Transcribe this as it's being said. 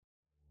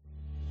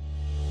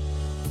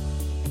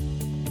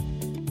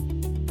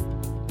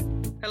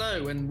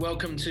Hello and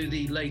welcome to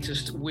the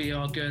latest We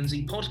Are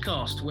Guernsey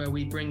podcast, where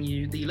we bring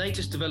you the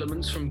latest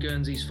developments from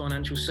Guernsey's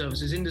financial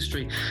services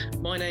industry.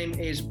 My name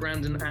is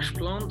Brandon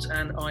Ashplant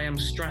and I am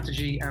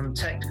Strategy and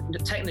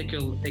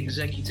Technical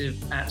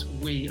Executive at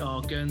We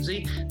Are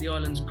Guernsey, the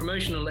island's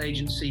promotional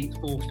agency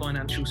for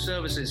financial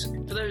services.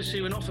 For those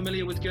who are not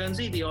familiar with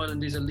Guernsey, the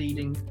island is a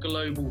leading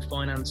global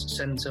finance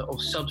centre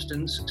of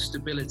substance,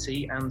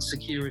 stability and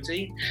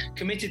security,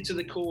 committed to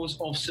the cause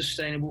of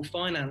sustainable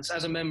finance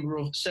as a member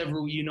of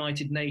several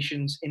United Nations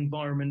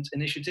environment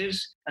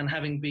initiatives and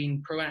having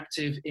been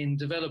proactive in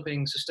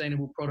developing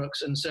sustainable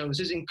products and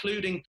services,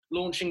 including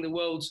launching the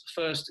world's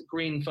first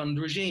green fund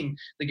regime,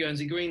 the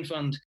Guernsey Green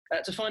Fund.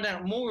 To find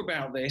out more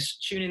about this,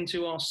 tune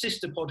into our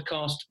sister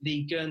podcast,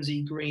 the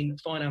Guernsey Green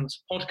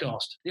Finance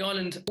Podcast. The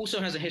island also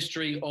has a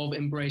history of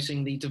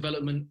embracing the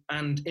development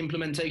and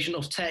implementation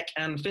of tech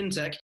and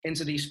fintech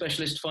into the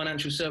specialist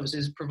financial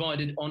services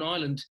provided on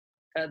island.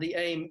 The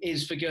aim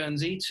is for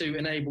Guernsey to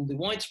enable the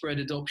widespread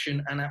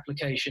adoption and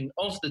application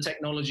of the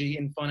technology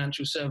in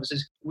financial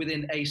services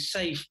within a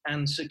safe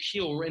and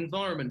secure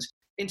environment.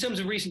 In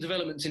terms of recent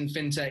developments in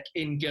fintech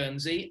in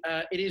Guernsey,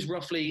 it is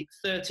roughly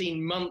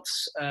 13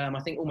 months, I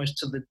think almost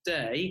to the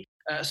day,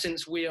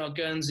 since We Are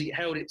Guernsey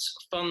held its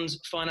funds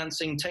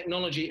financing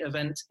technology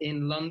event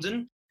in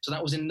London. So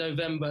that was in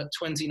November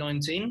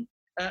 2019.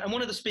 And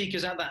one of the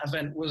speakers at that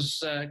event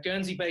was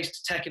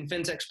Guernsey-based tech and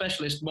fintech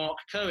specialist Mark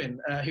Cohen,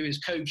 who is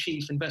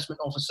co-chief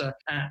investment officer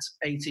at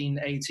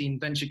 1818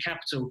 Venture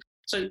Capital.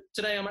 So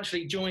today I'm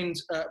actually joined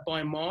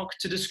by Mark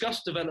to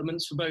discuss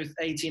developments for both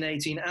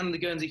 1818 and the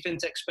Guernsey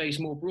fintech space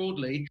more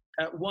broadly,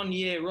 1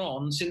 year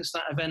on since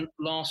that event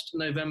last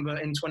November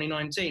in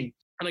 2019.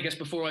 And I guess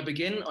before I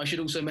begin, I should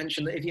also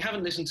mention that if you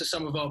haven't listened to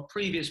some of our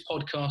previous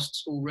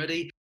podcasts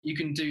already, you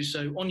can do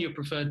so on your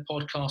preferred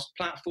podcast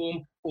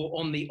platform or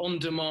on the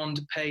on-demand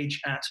page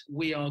at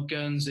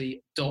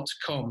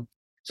weareguernsey.com.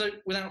 So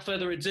without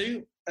further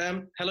ado,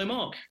 hello,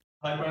 Mark.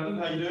 Hi, Brandon.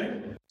 How are you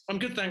doing? I'm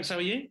good, thanks. How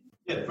are you?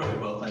 Yeah, very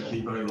well. Thank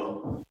you. Very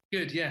well.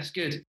 Good. Yes,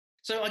 good.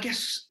 So I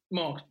guess,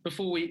 Mark,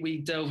 before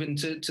we delve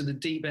into the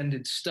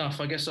deep-ended stuff,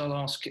 I guess I'll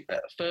ask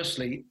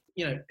firstly,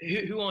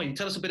 who are you?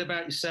 Tell us a bit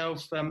about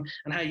yourself and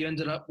how you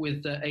ended up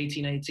with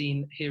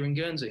 1818 here in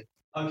Guernsey.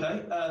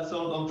 Okay,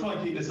 so I'll try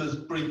and keep this as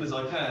brief as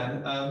I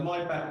can.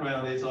 My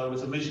background is I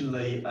was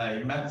originally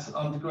a maths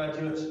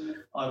undergraduate.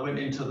 I went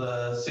into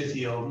the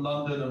City of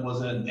London and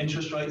was an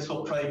interest rate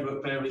swap trader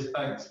at various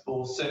banks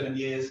for 7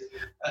 years.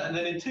 And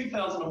then in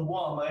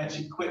 2001, I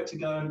actually quit to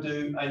go and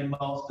do a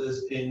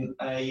master's in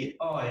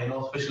AI, in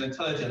artificial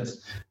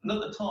intelligence. And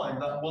at the time,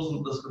 that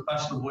wasn't the sort of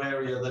fashionable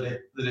area that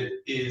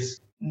it is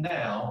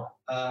now.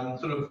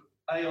 Sort of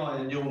AI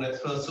and neural nets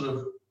first sort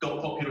of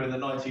got popular in the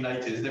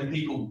 1980s, then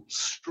people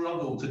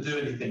struggled to do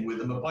anything with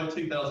them. And by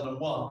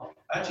 2001,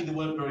 actually there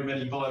weren't very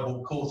many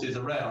viable courses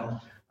around.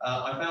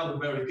 I found a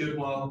very good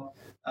one,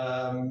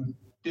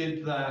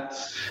 did that,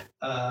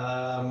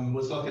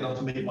 was lucky enough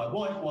to meet my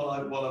wife while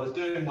I was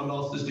doing my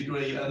master's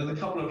degree, and then a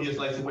couple of years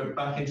later went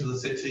back into the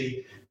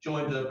city,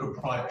 joined a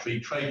proprietary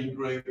trading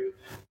group,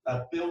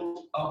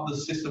 built up the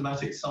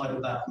systematic side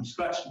of that from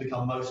scratch to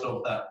become most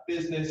of that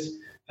business.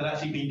 Had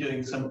actually been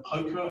doing some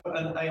poker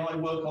and AI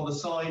work on the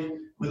side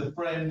with a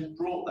friend,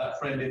 brought that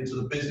friend into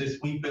the business.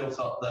 We built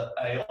up the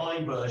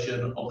AI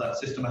version of that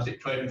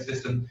systematic trading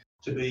system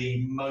and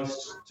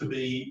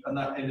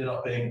that ended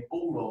up being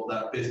all of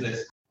that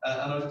business.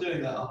 And I was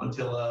doing that up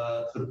until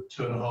sort of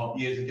 2.5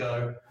 years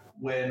ago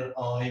when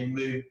I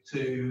moved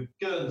to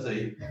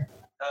Guernsey.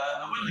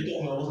 And when I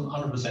got here, I wasn't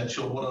 100%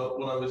 sure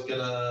what I was going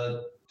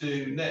to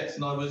do next.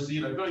 And I was,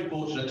 very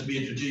fortunate to be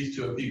introduced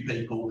to a few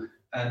people.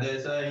 And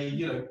there's a,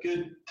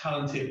 good,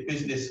 talented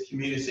business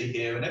community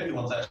here, and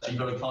everyone's actually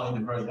very kind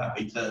and very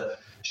happy to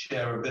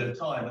share a bit of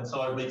time. And so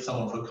I meet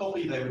someone for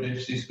coffee. They would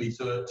introduce me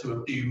to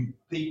a few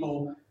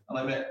people, and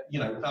I met,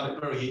 found it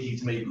very easy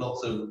to meet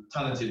lots of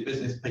talented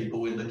business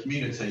people in the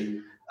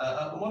community.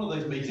 One of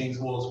those meetings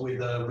was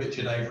with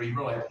Richard Avery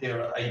Wright here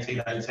at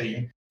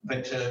 1818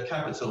 Venture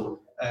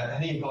Capital.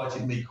 And he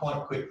invited me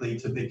quite quickly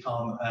to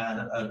become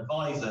an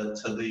advisor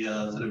to the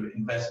sort of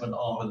investment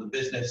arm of the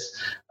business.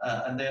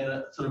 And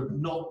then sort of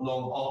not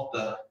long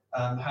after,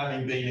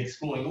 having been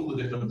exploring all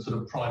the different sort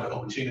of private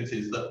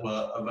opportunities that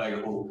were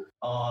available,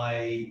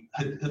 I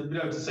had been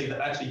able to see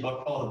that actually by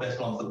far the best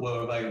ones that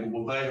were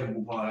available via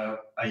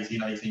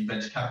 1818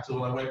 Venture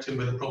Capital. And I went to him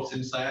with a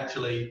proposition to say,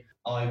 actually,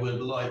 I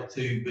would like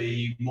to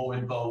be more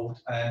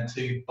involved and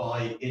to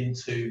buy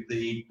into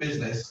the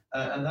business.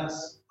 And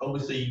that's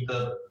obviously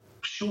the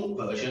short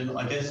version,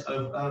 I guess,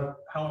 of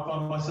how I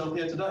find myself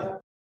here today.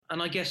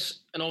 And I guess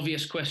an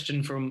obvious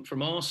question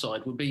from our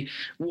side would be,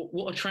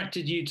 what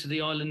attracted you to the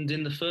island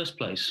in the first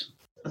place?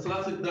 So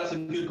that's a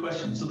good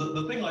question. So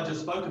the thing I just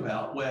spoke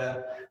about,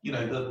 where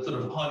the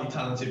sort of highly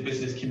talented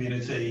business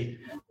community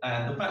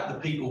and the fact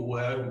that people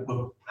were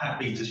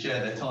happy to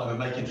share their time and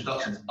make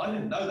introductions. I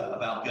didn't know that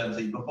about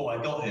Guernsey before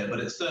I got here, but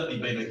it's certainly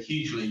been a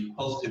hugely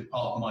positive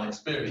part of my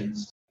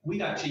experience.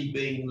 We'd actually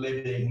been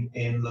living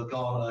in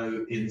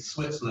Lugano in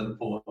Switzerland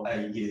for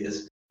 8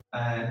 years,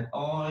 and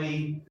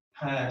I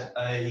had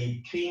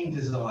a keen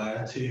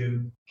desire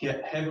to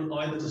get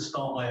either to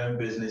start my own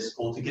business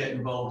or to get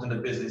involved in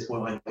a business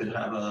where I could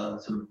have a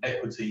sort of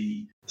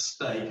equity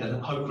stake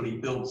and hopefully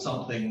build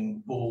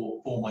something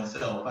for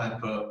myself and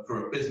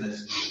for a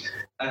business.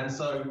 And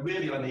so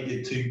really I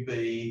needed to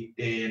be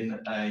in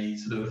a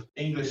sort of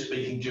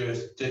English-speaking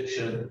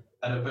jurisdiction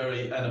and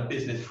a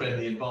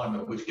business-friendly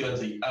environment, which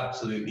Guernsey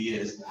absolutely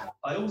is.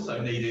 I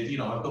also needed,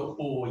 I've got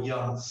 4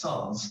 young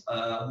sons,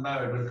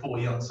 married with 4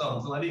 young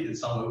sons, and I needed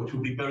somewhere which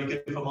would be very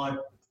good for my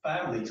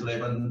family to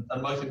live and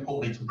most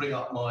importantly, to bring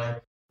up my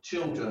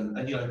children.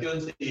 And,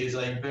 Guernsey is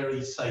a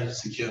very safe,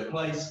 secure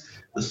place.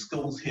 The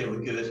schools here are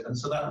good. And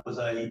so that was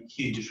a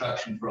huge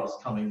attraction for us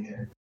coming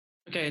here.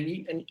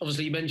 Okay, and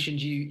obviously you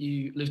mentioned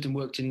you lived and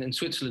worked in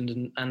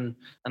Switzerland, and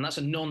that's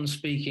a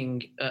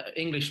non-speaking,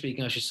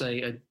 English-speaking, I should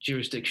say,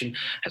 jurisdiction.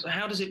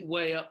 How does it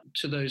weigh up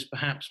to those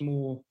perhaps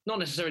more, not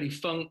necessarily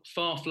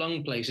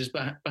far-flung places,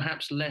 but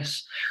perhaps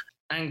less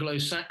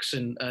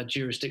Anglo-Saxon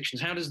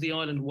jurisdictions? How does the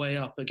island weigh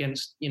up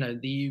against,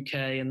 the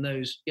UK and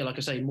those, like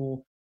I say,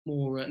 more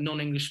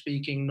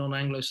non-English-speaking,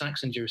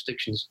 non-Anglo-Saxon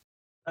jurisdictions?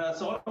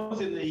 So I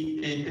was in the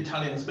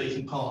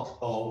Italian-speaking part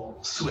of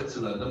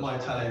Switzerland, and my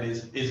Italian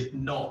is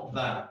not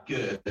that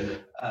good.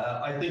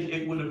 I think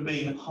it would have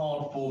been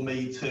hard for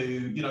me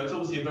to, it's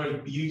obviously a very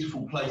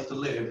beautiful place to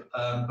live,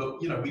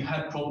 but we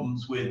had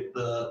problems with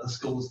the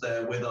schools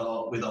there with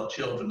our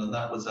children, and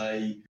that was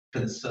a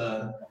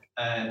concern.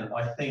 And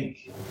I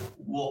think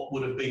what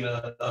would have been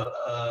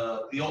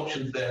the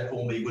options there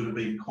for me would have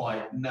been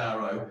quite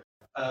narrow.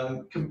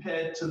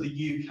 Compared to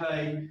the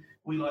UK,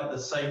 we like the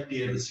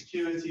safety and the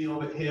security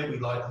of it here. We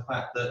like the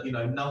fact that,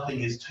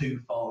 nothing is too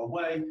far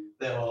away.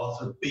 There are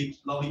sort of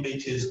lovely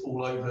beaches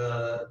all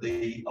over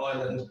the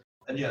island.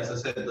 And yeah, as I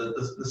said,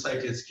 the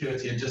safety and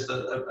security and just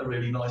a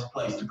really nice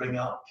place to bring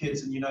up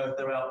kids. And, if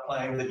they're out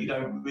playing, that you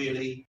don't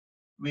really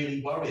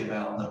worry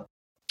about them.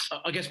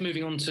 I guess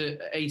moving on to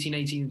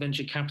 1818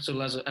 Venture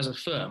Capital as a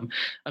firm,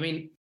 I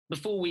mean,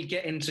 before we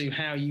get into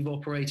how you've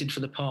operated for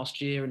the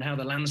past year and how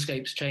the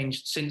landscape's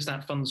changed since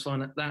that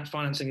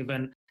financing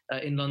event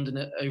in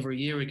London over a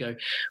year ago,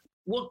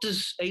 what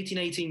does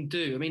 1818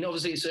 do? I mean,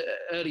 obviously it's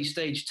early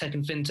stage tech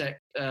and fintech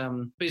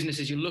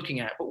businesses you're looking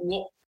at, but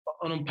what,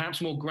 on a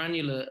perhaps more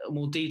granular,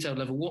 more detailed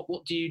level,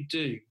 what do you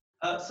do?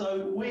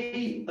 So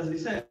we, as we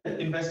said,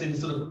 invest in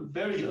sort of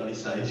very early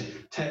stage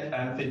tech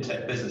and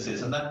fintech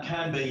businesses, and that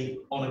can be,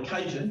 on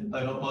occasion,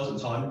 though not most of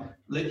the time,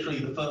 literally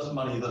the first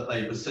money that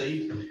they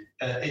receive.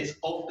 It's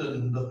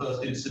often the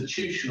first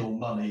institutional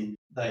money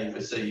they've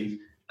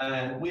received,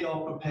 and we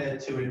are prepared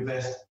to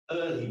invest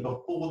early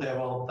before there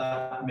are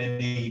that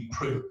many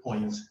proof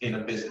points in a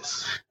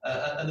business.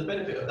 And the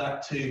benefit of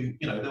that too,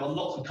 there are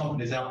lots of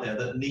companies out there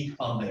that need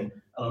funding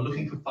and are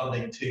looking for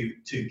funding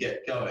to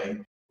get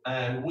going.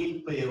 And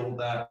we feel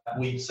that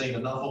we've seen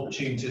enough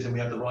opportunities and we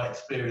have the right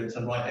experience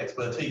and right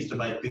expertise to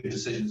make good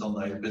decisions on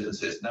those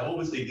businesses. Now,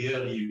 obviously, the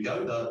earlier you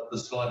go, the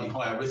slightly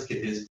higher risk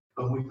it is,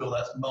 but we feel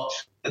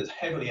that's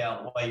heavily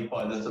outweighed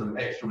by the sort of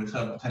extra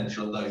return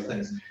potential of those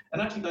things.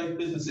 And actually, those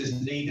businesses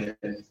need it.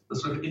 The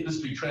sort of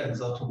industry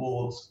trends are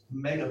towards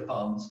mega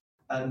funds,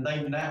 and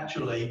they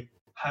naturally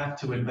have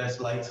to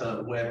invest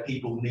later where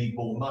people need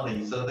more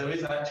money. So there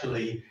is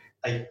actually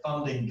a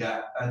funding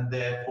gap and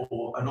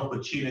therefore an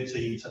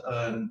opportunity to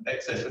earn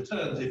excess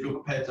returns if you're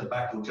prepared to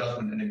back your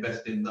judgment and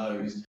invest in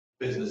those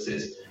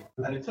businesses.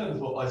 And in terms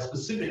of what I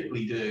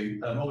specifically do,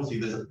 obviously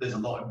there's a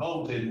lot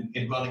involved in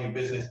running a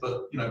business,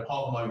 but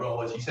part of my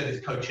role, as you said,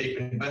 is co-chief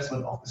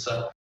investment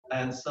officer.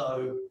 And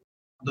so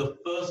the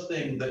first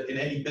thing that in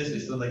any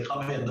business when they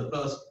come in,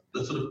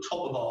 the sort of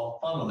top of our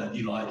funnel, if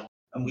you like,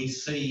 and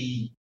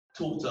we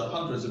talk to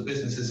hundreds of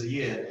businesses a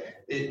year,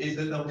 is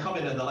that they'll come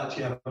in and they'll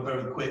actually have a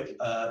very quick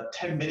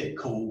 10-minute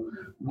call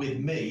with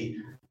me,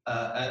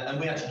 and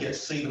we actually get to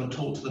see them and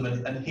talk to them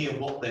and hear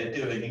what they're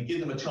doing and give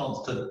them a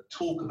chance to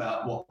talk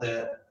about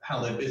how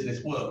their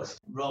business works,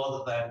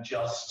 rather than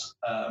just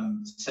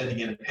sending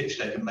in a pitch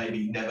deck and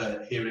maybe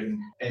never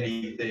hearing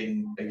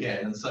anything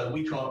again. And so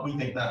we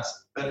think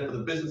that's better for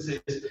the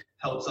businesses,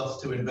 helps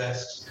us to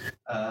invest,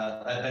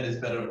 and is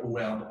better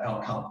all-round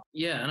outcome.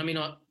 Yeah, and I mean,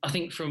 I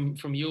think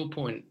from your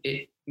point,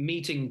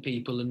 meeting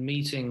people and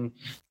meeting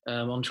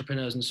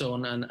entrepreneurs and so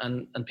on,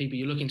 and people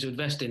you're looking to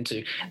invest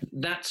into,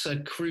 that's a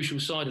crucial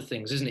side of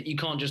things, isn't it? You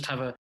can't just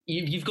have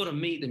you've got to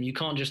meet them. You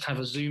can't just have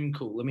a Zoom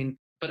call. I mean,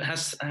 but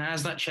has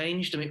that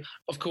changed? I mean,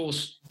 of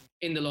course,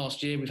 in the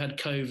last year, we've had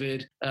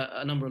COVID,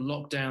 a number of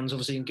lockdowns.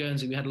 Obviously, in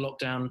Guernsey, we had a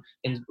lockdown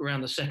in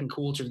around the second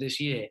quarter of this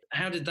year.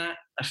 How did that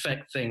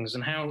affect things,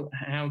 and how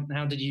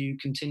did you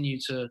continue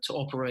to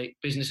operate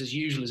business as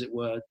usual, as it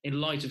were,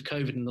 in light of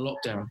COVID and the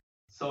lockdown?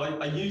 So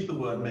I use the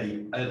word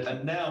meet,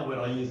 and now when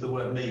I use the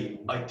word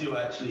meet, I do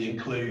actually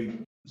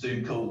include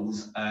Zoom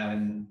calls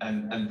and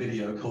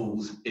video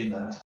calls in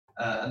that.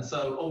 And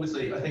so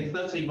obviously, I think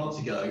 13 months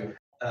ago,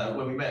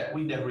 when we met,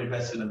 we never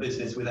invested in a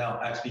business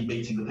without actually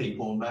meeting the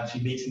people and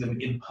actually meeting them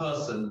in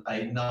person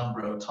a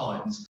number of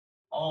times.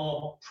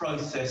 our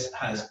process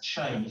has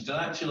changed. And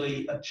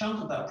actually, a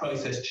chunk of that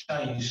process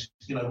changed,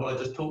 what I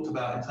just talked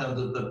about in terms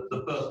of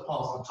the first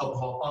pass at the top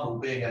of our funnel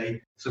being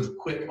a sort of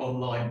quick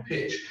online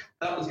pitch.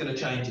 That was going to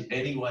change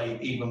anyway,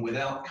 even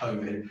without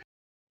COVID.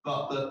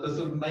 But the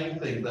sort of main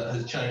thing that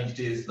has changed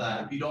is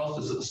that if you'd asked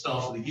us at the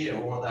start of the year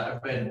or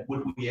at that event,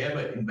 would we ever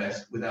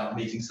invest without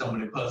meeting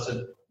someone in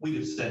person, we'd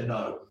have said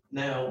no.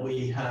 Now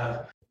we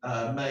have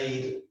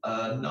made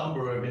a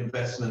number of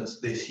investments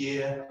this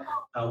year.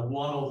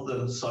 One of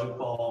them so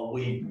far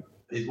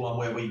is one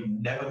where we've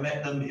never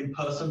met them in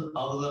person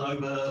other than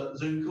over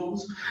Zoom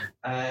calls,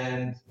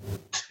 and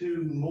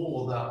two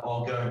more that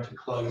are going to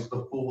close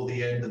before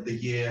the end of the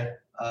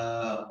year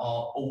are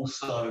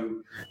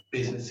also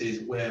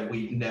businesses where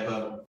we've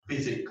never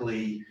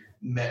physically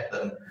met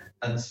them.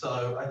 And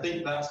so I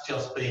think that's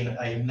just been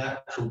a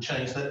natural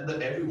change that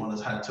everyone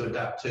has had to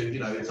adapt to.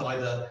 It's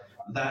either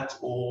that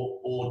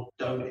or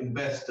don't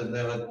invest, and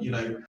there are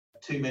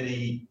too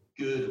many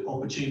good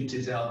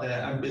opportunities out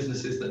there and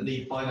businesses that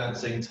need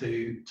financing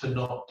to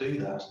not do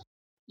that.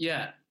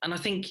 Yeah, and I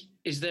think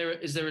is there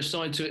a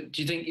side to it?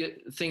 Do you think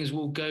things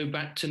will go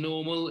back to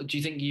normal? Do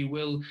you think you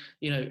will?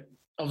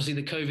 Obviously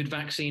the COVID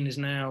vaccine is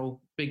now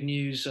big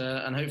news,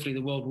 and hopefully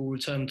the world will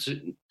return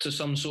to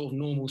some sort of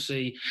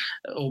normalcy,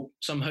 or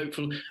some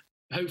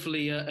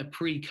hopefully a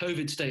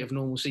pre-COVID state of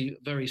normalcy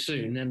very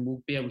soon, and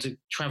we'll be able to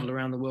travel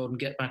around the world and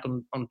get back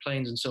on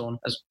planes and so on,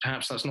 as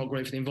perhaps that's not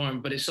great for the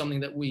environment, but it's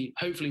something that we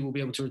hopefully will be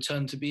able to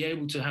return to be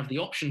able to have the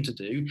option to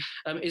do.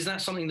 Is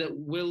that something that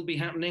will be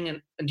happening?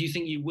 And do you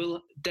think you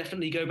will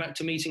definitely go back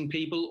to meeting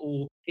people,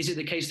 or is it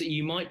the case that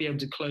you might be able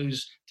to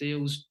close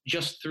deals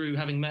just through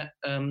having met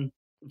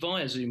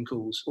via Zoom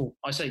calls? Or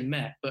I say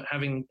met, but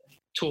having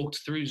talked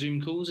through Zoom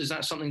calls, is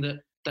that something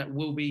that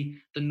will be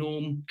the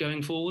norm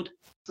going forward?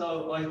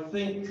 So I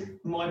think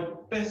my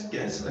best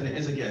guess, and it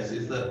is a guess,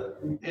 is that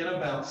in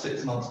about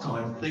 6 months'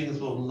 time, things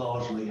will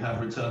largely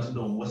have returned to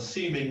normal,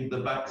 assuming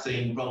the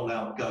vaccine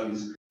rollout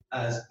goes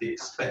as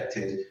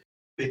expected,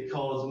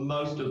 because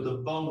most of the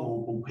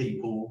vulnerable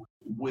people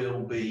will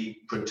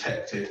be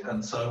protected.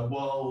 And so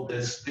while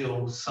there's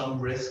still some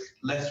risk,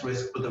 less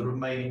risk for the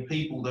remaining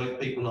people, those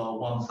people are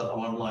ones that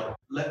are a lot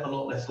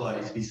less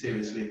likely to be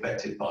seriously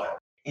affected by it.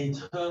 In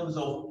terms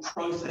of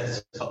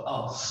process for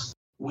us,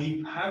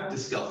 we have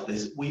discussed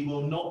this. We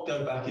will not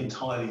go back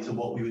entirely to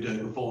what we were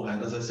doing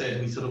beforehand. As I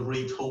said, we sort of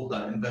retooled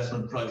that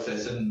investment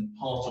process, and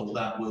part of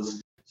that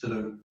was sort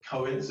of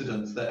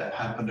coincidence that it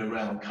happened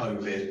around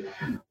COVID.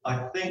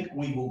 I think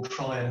we will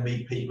try and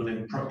meet people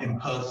in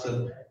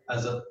person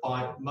as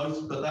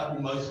but that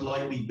will most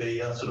likely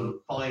be a sort of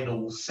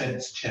final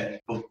sense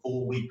check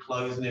before we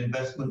close an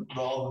investment,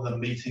 rather than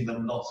meeting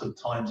them lots of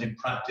times in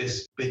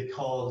practice,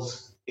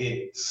 because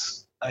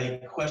it's a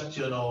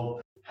question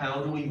of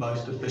how do we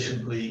most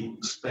efficiently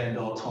spend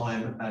our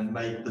time and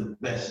make the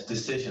best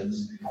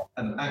decisions.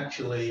 And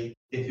actually,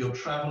 if you're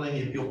traveling,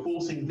 if you're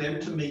forcing them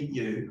to meet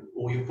you,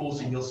 or you're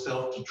forcing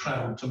yourself to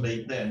travel to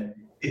meet them,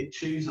 it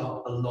chews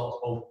up a lot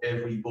of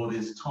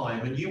everybody's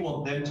time. And you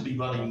want them to be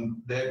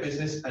running their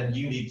business, and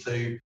you need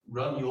to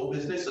run your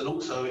business and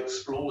also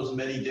explore as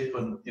many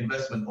different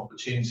investment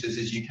opportunities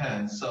as you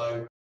can.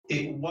 So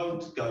it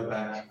won't go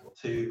back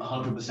to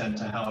 100%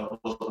 to how it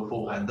was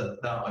beforehand.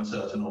 That I'm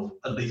certain of,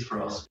 at least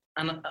for us.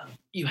 And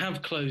you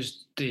have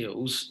closed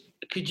deals.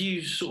 Could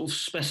you sort of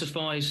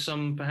specify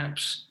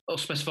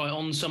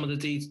on some of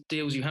the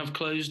deals you have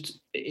closed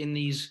in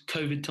these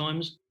COVID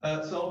times?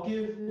 So I'll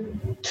give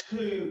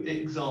two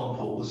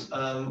examples.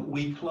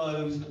 We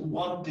closed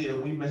one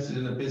deal. We invested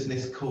in a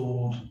business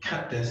called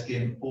CapDesk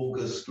in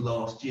August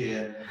last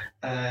year,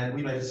 and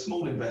we made a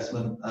small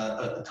investment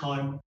at the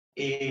time.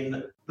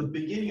 In the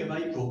beginning of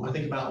April, I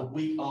think about a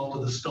week after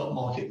the stock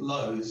market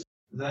lows,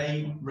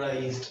 they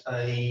raised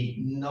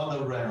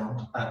another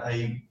round at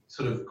a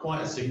sort of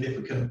quite a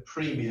significant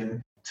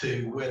premium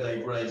to where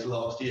they raised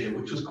last year,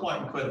 which was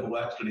quite incredible,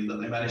 actually, that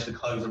they managed to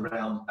close a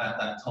round at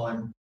that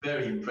time.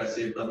 Very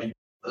impressive. I mean,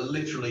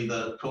 literally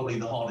probably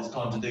the hardest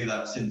time to do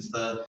that since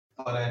the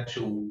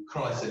financial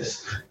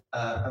crisis.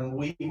 And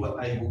we were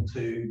able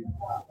to,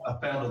 a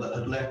founder that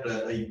had left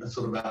a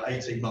sort of about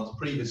 18 months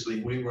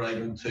previously, we were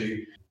able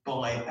to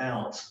buy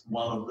out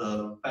one of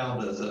the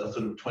founders at a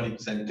sort of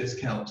 20%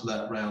 discount to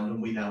that round,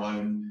 and we now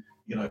own,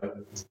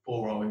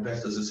 for our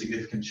investors, a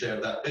significant share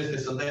of that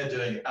business, and they're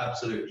doing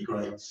absolutely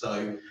great.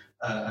 So,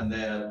 and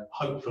they're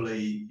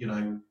hopefully,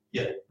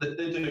 they're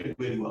doing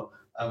really well.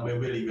 And we're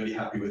really, really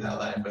happy with how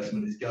that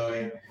investment is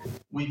going.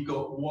 We've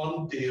got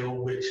one deal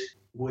which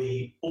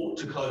we ought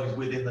to close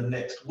within the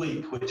next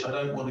week, which I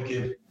don't want to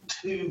give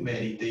too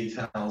many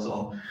details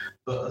on,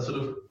 but a sort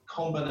of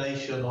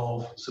combination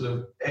of sort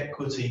of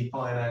equity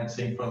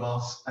financing from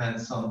us and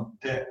some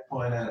debt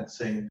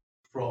financing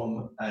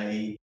from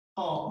a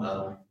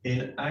partner.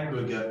 In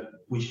aggregate,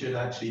 we should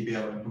actually be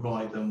able to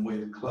provide them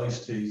with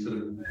close to sort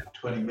of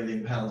 £20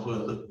 million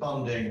worth of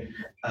funding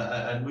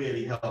and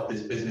really help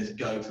this business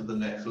go to the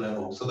next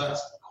level. So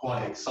that's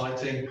quite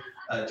exciting.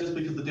 Just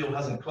because the deal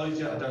hasn't closed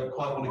yet, I don't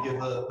quite want to give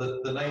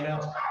the name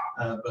out,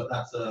 but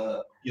that's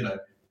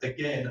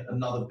again,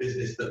 another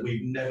business that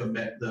we've never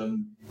met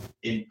them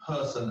in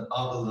person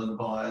other than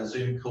via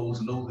Zoom calls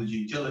and all the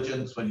due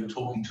diligence when you're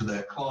talking to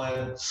their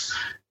clients,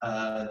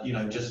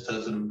 just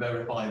to sort of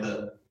verify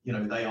that,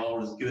 they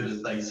are as good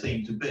as they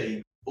seem to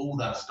be. All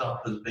that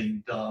stuff has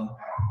been done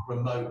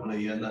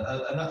remotely, and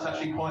that's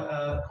actually quite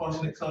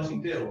an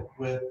exciting deal.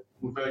 We're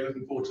very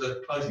looking forward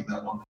to closing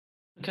that one.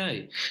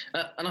 Okay,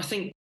 and I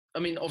think,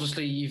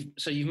 obviously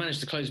you've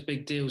managed to close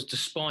big deals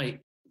despite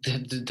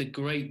the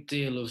great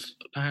deal of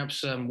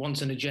perhaps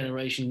once in a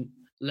generation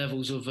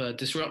levels of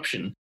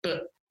disruption.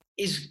 But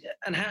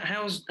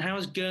how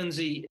has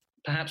Guernsey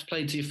perhaps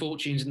played to your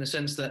fortunes in the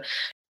sense that,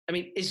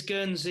 is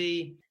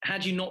Guernsey,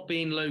 had you not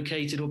been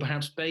located or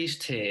perhaps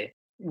based here,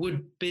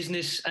 would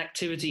business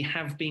activity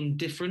have been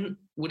different?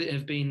 Would it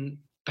have been,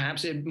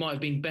 perhaps it might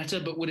have been better,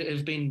 but would it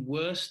have been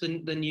worse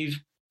than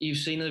you've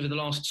seen over the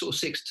last sort of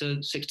 6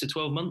 to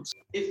 12 months?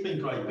 It's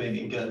been great being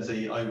in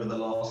Guernsey over the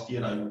last,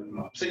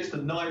 6 to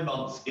 9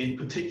 months in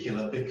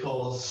particular,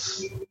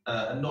 because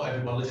not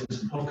everyone listening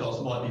to the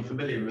podcast might be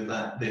familiar with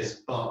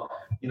this, but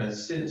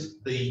since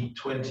the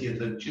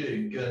 20th of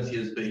June, Guernsey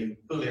has been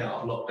fully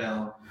out of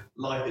lockdown.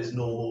 Life is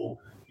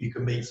normal. You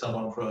can meet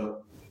someone for a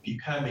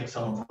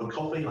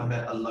coffee. I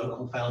met a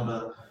local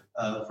founder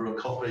for a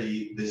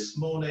coffee this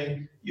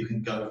morning. You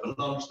can go for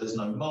lunch. There's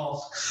no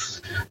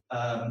masks,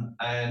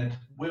 and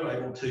we're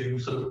able to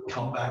sort of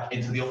come back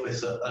into the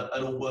office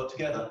and all work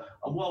together.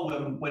 And while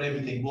when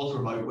everything was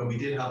remote, when we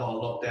did have our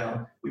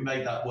lockdown, we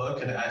made that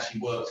work, and it actually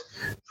worked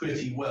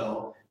pretty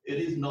well. It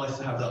is nice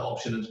to have that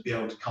option and to be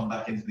able to come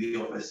back into the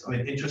office.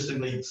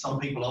 Interestingly, some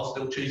people are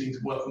still choosing to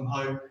work from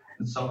home,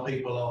 and some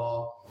people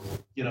are,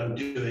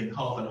 doing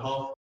half and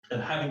half.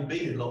 And having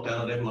been in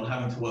lockdown and everyone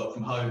having to work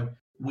from home,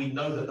 we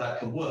know that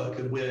can work,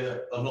 and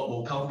we're a lot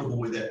more comfortable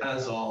with it,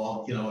 as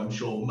are, I'm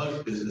sure,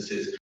 most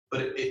businesses.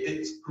 But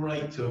it's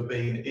great to have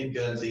been in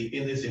Guernsey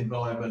in this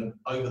environment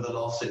over the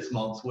last 6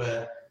 months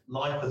where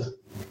life has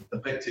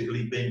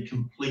effectively been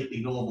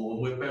completely normal,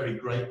 and we're very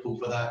grateful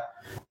for that.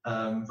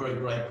 Very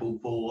grateful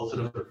for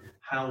sort of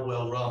how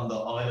well run the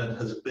island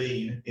has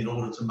been in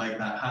order to make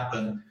that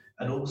happen.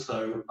 And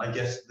also, I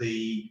guess,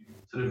 the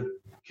sort of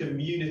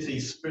community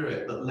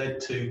spirit that led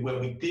to when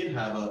we did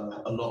have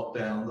a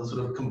lockdown, the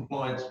sort of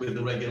compliance with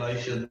the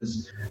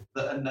regulations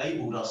that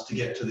enabled us to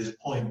get to this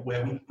point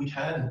where we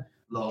can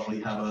largely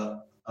have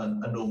a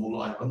normal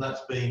life. And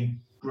that's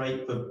been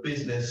great for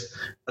business,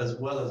 as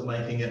well as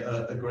making it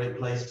a great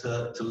place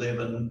to live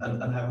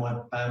and have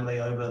my family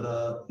over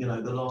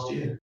the last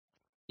year.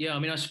 Yeah,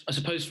 I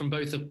suppose from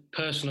both a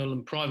personal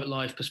and private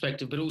life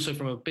perspective, but also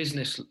from a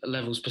business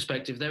levels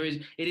perspective,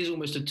 it is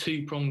almost a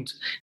two-pronged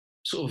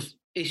sort of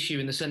issue,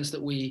 in the sense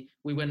that we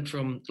went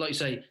from, like you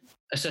say,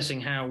 assessing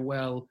how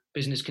well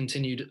business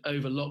continued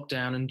over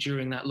lockdown and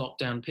during that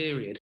lockdown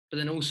period, but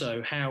then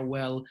also how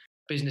well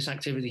business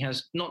activity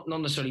has not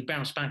necessarily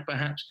bounced back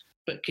perhaps,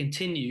 but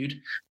continued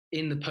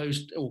in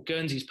the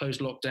Guernsey's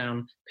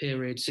post-lockdown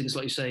period since,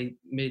 like you say,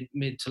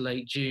 mid to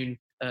late June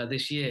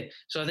this year.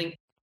 So I think,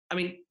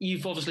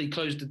 you've obviously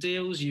closed the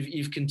deals,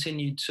 you've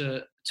continued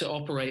to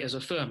operate as a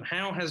firm.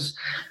 How has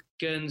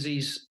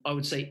Guernsey's, I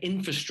would say,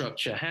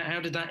 infrastructure, how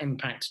did that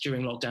impact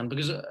during lockdown?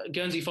 Because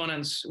Guernsey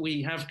Finance,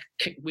 we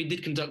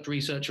did conduct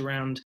research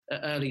around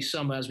early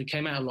summer as we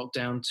came out of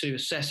lockdown to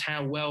assess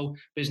how well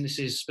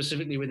businesses,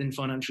 specifically within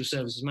financial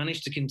services,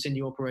 managed to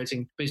continue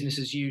operating business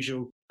as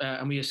usual.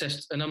 And we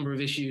assessed a number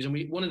of issues. And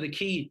one of the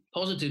key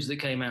positives that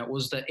came out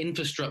was that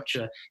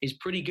infrastructure is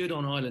pretty good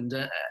on Ireland,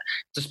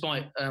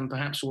 despite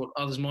perhaps what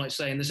others might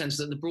say, in the sense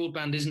that the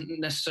broadband isn't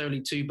necessarily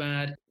too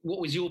bad.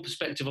 What was your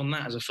perspective on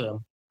that as a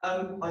firm?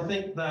 I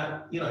think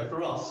that,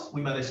 for us,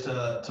 we managed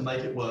to make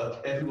it work.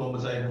 Everyone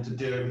was able to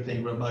do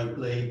everything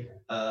remotely.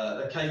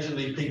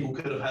 Occasionally, people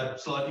could have had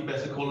slightly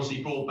better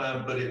quality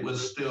broadband, but it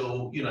was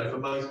still, for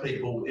most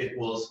people, it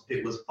was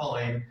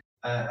fine.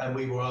 And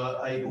we were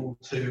able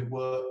to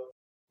work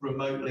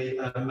remotely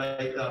and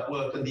make that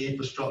work, and the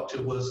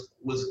infrastructure was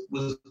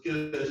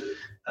good.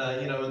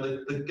 And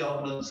the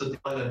governance of the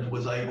island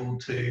was able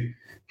to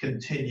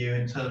continue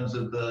in terms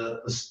of the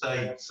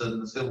states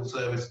and the civil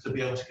service to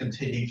be able to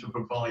continue to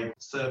provide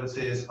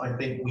services. I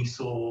think we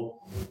saw,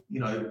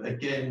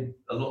 again,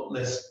 a lot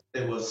less.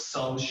 There were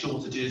some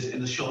shortages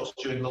in the shops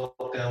during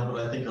lockdown,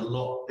 but I think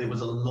it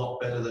was a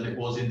lot better than it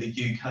was in the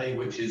UK,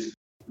 which is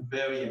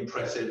very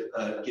impressive,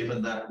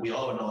 given that we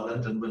are an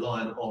island and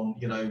reliant on,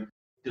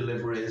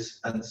 deliveries.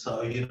 And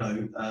so,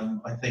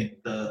 I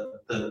think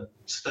the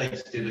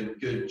states did a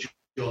good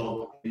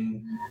job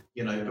in,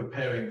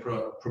 preparing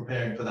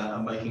for that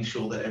and making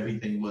sure that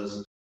everything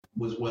was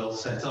well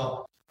set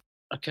up.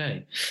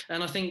 Okay.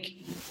 And I think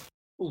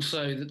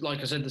also, like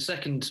I said, the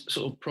second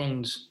sort of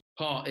pronged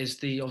part is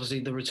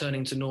obviously the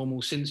returning to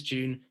normal since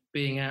June,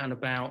 being out and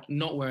about,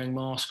 not wearing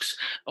masks.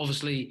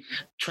 Obviously,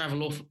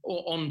 travel off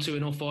or onto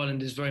and off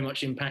island is very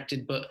much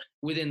impacted, but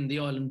within the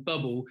island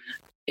bubble,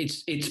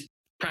 it's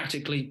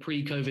practically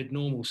pre-COVID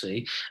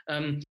normalcy.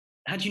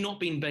 Had you not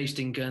been based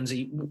in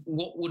Guernsey,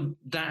 what would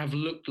that have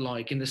looked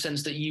like, in the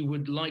sense that you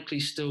would likely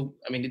still,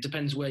 I mean, it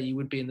depends where you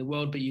would be in the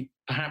world, but you'd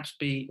perhaps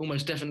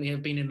almost definitely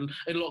have been in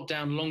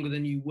lockdown longer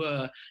than you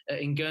were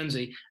in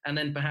Guernsey, and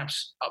then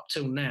perhaps up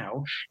till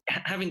now.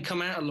 Having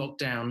come out of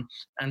lockdown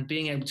and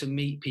being able to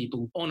meet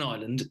people on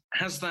Ireland,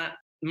 has that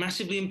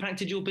massively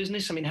impacted your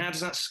business? I mean, how does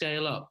that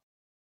scale up?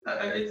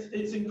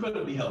 It's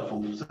incredibly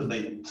helpful to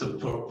me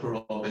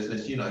for our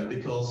business,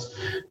 because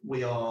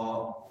we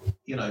are,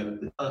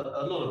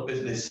 a lot of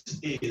business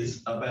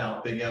is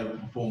about being able to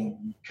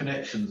form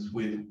connections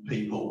with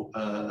people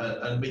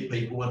and meet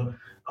people. And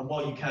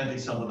while you can do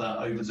some of that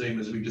over Zoom,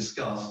 as we've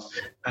discussed,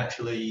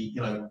 actually,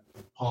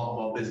 part of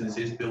our business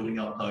is building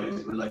up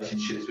those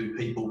relationships with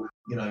people.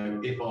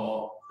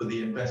 For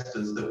the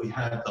investors that we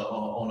have that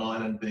are on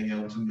Ireland, being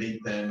able to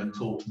meet them and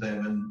talk to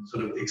them and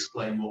sort of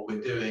explain what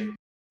we're doing.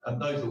 And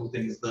those are all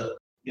things that,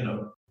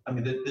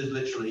 there's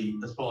literally,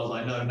 as far as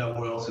I know,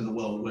 nowhere else in the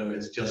world where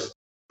it's just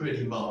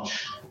pretty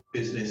much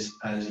business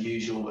as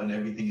usual and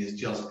everything is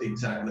just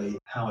exactly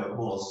how it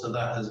was. So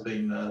that has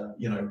been,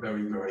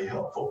 very, very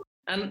helpful.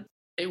 And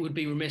it would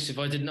be remiss if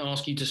I didn't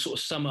ask you to sort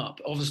of sum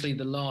up. Obviously,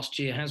 the last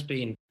year has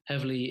been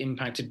heavily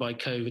impacted by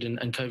COVID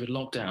and COVID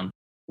lockdown.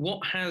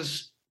 What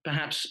has,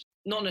 perhaps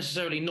not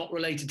necessarily not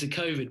related to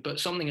COVID, but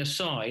something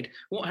aside,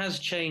 what has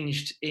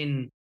changed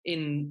in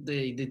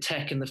the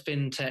tech and the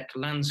fintech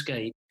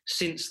landscape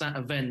since that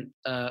event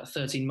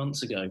 13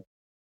 months ago?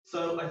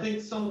 So I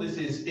think some of this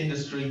is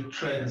industry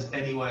trends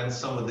anyway, and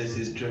some of this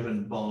is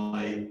driven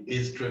by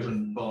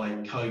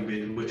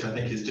COVID, which I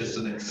think is just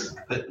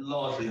that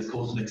largely has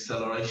caused an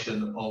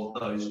acceleration of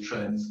those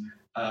trends.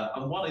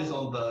 And one is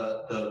on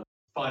the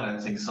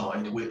financing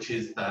side, which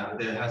is that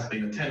there has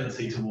been a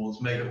tendency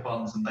towards mega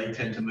funds, and they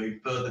tend to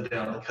move further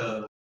down the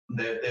curve. And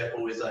there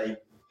therefore is a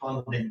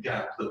funding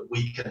gap that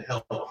we can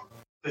help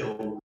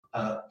fill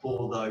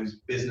for those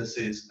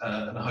businesses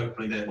and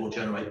hopefully therefore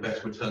generate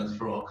better returns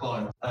for our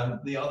clients.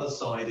 The other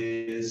side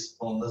is,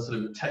 on the sort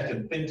of tech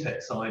and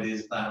fintech side,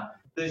 is that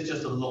there's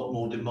just a lot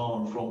more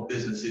demand from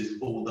businesses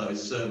for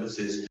those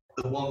services.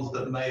 The ones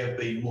that may have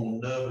been more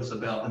nervous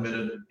about them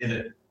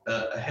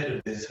ahead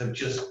of this have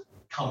just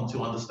come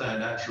to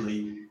understand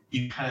actually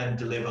you can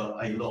deliver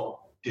a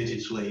lot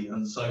digitally.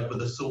 And so for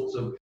the sorts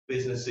of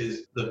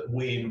businesses that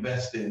we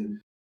invest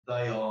in,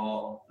 they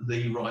are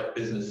the right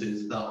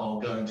businesses that are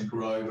going to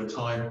grow over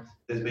time.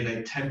 There's been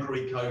a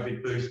temporary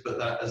COVID boost, but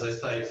that, as I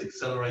say, it's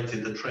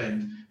accelerated the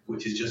trend,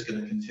 which is just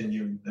going to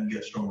continue and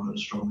get stronger and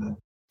stronger.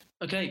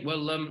 Okay,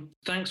 well,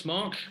 thanks,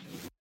 Mark.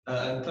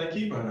 And thank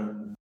you,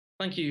 Brandon.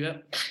 Thank you.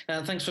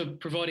 Thanks for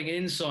providing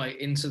insight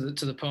into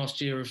the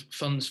past year of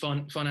funds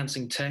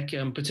financing tech,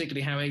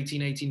 particularly how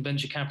 1818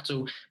 Venture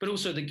Capital, but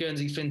also the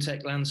Guernsey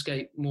fintech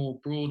landscape more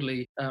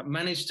broadly,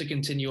 managed to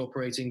continue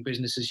operating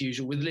business as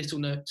usual with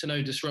little to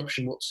no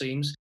disruption, what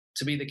seems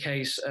to be the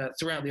case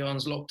throughout the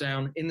island's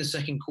lockdown in the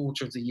second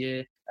quarter of the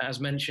year, as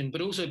mentioned,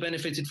 but also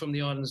benefited from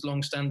the island's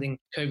long-standing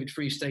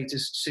COVID-free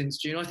status since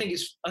June. I think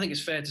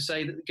it's fair to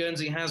say that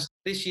Guernsey has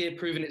this year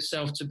proven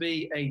itself to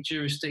be a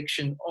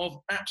jurisdiction of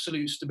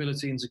absolute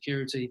stability and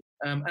security.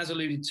 As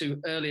alluded to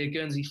earlier,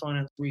 Guernsey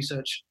Finance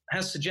Research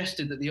has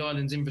suggested that the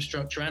island's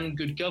infrastructure and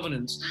good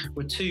governance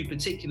were two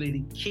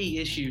particularly key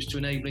issues to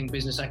enabling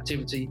business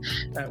activity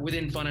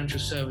within financial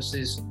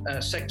services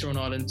sector on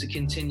Ireland to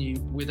continue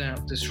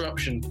without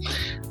disruption.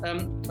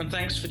 And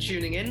thanks for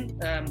tuning in.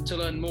 To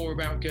learn more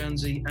about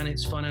Guernsey and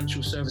its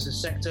financial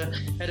services sector,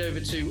 head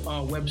over to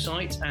our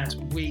website at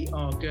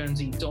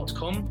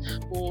weareguernsey.com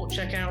or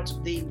check out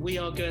the We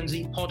Are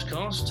Guernsey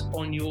podcast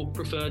on your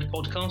preferred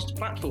podcast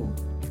platform.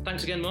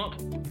 Thanks again, Mark.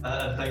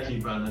 Thank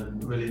you, Brandon.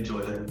 Really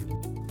enjoyed it.